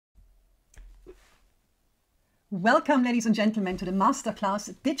Welcome, ladies and gentlemen, to the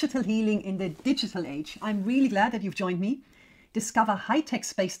masterclass Digital Healing in the Digital Age. I'm really glad that you've joined me. Discover high-tech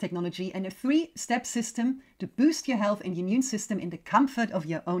space technology and a 3-step system to boost your health and immune system in the comfort of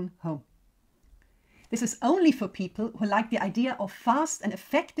your own home. This is only for people who like the idea of fast and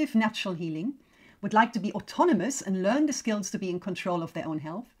effective natural healing, would like to be autonomous and learn the skills to be in control of their own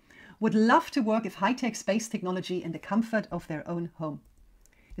health, would love to work with high-tech space technology in the comfort of their own home.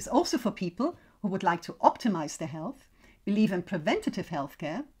 It's also for people who would like to optimize their health, believe in preventative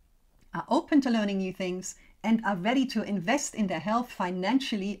healthcare, are open to learning new things, and are ready to invest in their health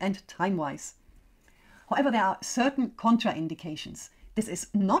financially and time-wise. However, there are certain contraindications. This is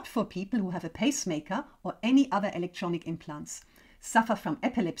not for people who have a pacemaker or any other electronic implants, suffer from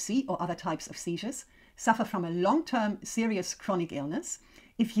epilepsy or other types of seizures, suffer from a long-term serious chronic illness.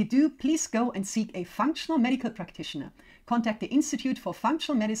 If you do, please go and seek a functional medical practitioner. Contact the Institute for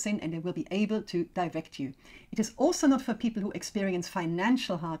Functional Medicine and they will be able to direct you. It is also not for people who experience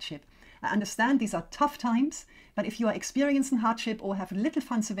financial hardship. I understand these are tough times, but if you are experiencing hardship or have little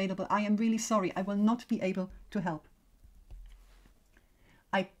funds available, I am really sorry. I will not be able to help.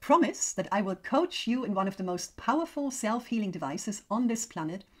 I promise that I will coach you in one of the most powerful self-healing devices on this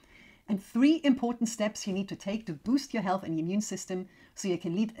planet, and 3 important steps you need to take to boost your health and immune system so you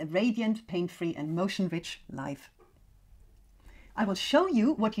can lead a radiant, pain-free and motion-rich life. I will show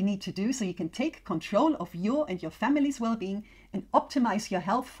you what you need to do so you can take control of your and your family's well-being and optimize your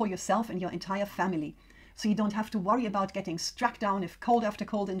health for yourself and your entire family, so you don't have to worry about getting struck down if cold after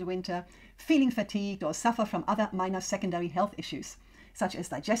cold in the winter, feeling fatigued or suffer from other minor secondary health issues, such as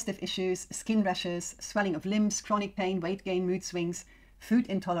digestive issues, skin rashes, swelling of limbs, chronic pain, weight gain, mood swings, food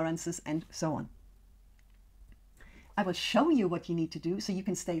intolerances, and so on. I will show you what you need to do so you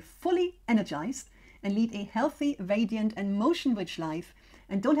can stay fully energized and lead a healthy, radiant, and motion-rich life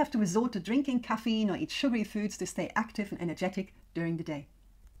and don't have to resort to drinking caffeine or eat sugary foods to stay active and energetic during the day.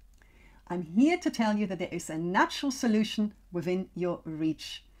 I'm here to tell you that there is a natural solution within your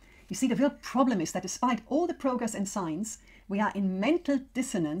reach. You see, the real problem is that despite all the progress in science, we are in mental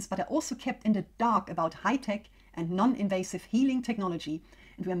dissonance, but are also kept in the dark about high-tech and non-invasive healing technology,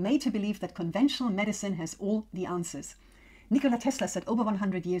 and we are made to believe that conventional medicine has all the answers. Nikola Tesla said over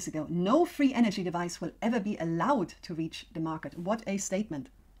 100 years ago, no free energy device will ever be allowed to reach the market. What a statement.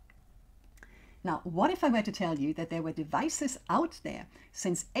 Now, what if I were to tell you that there were devices out there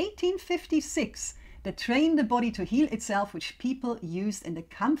since 1856 that train the body to heal itself, which people used in the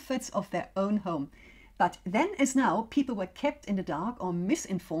comforts of their own home? But then as now, people were kept in the dark or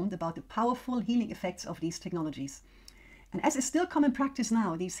misinformed about the powerful healing effects of these technologies. And as is still common practice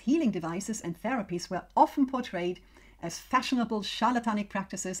now, these healing devices and therapies were often portrayed as fashionable charlatanic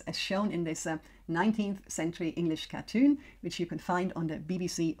practices, as shown in this 19th century English cartoon, which you can find on the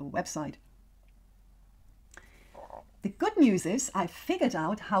BBC website. The good news is I've figured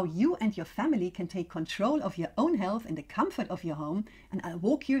out how you and your family can take control of your own health in the comfort of your home, and I'll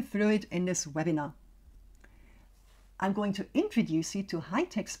walk you through it in this webinar. I'm going to introduce you to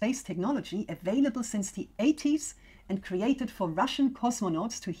high-tech space technology available since the 80s and created for Russian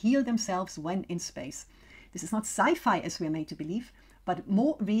cosmonauts to heal themselves when in space. This is not sci-fi as we are made to believe, but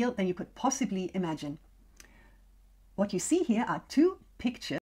more real than you could possibly imagine. What you see here are 2 pictures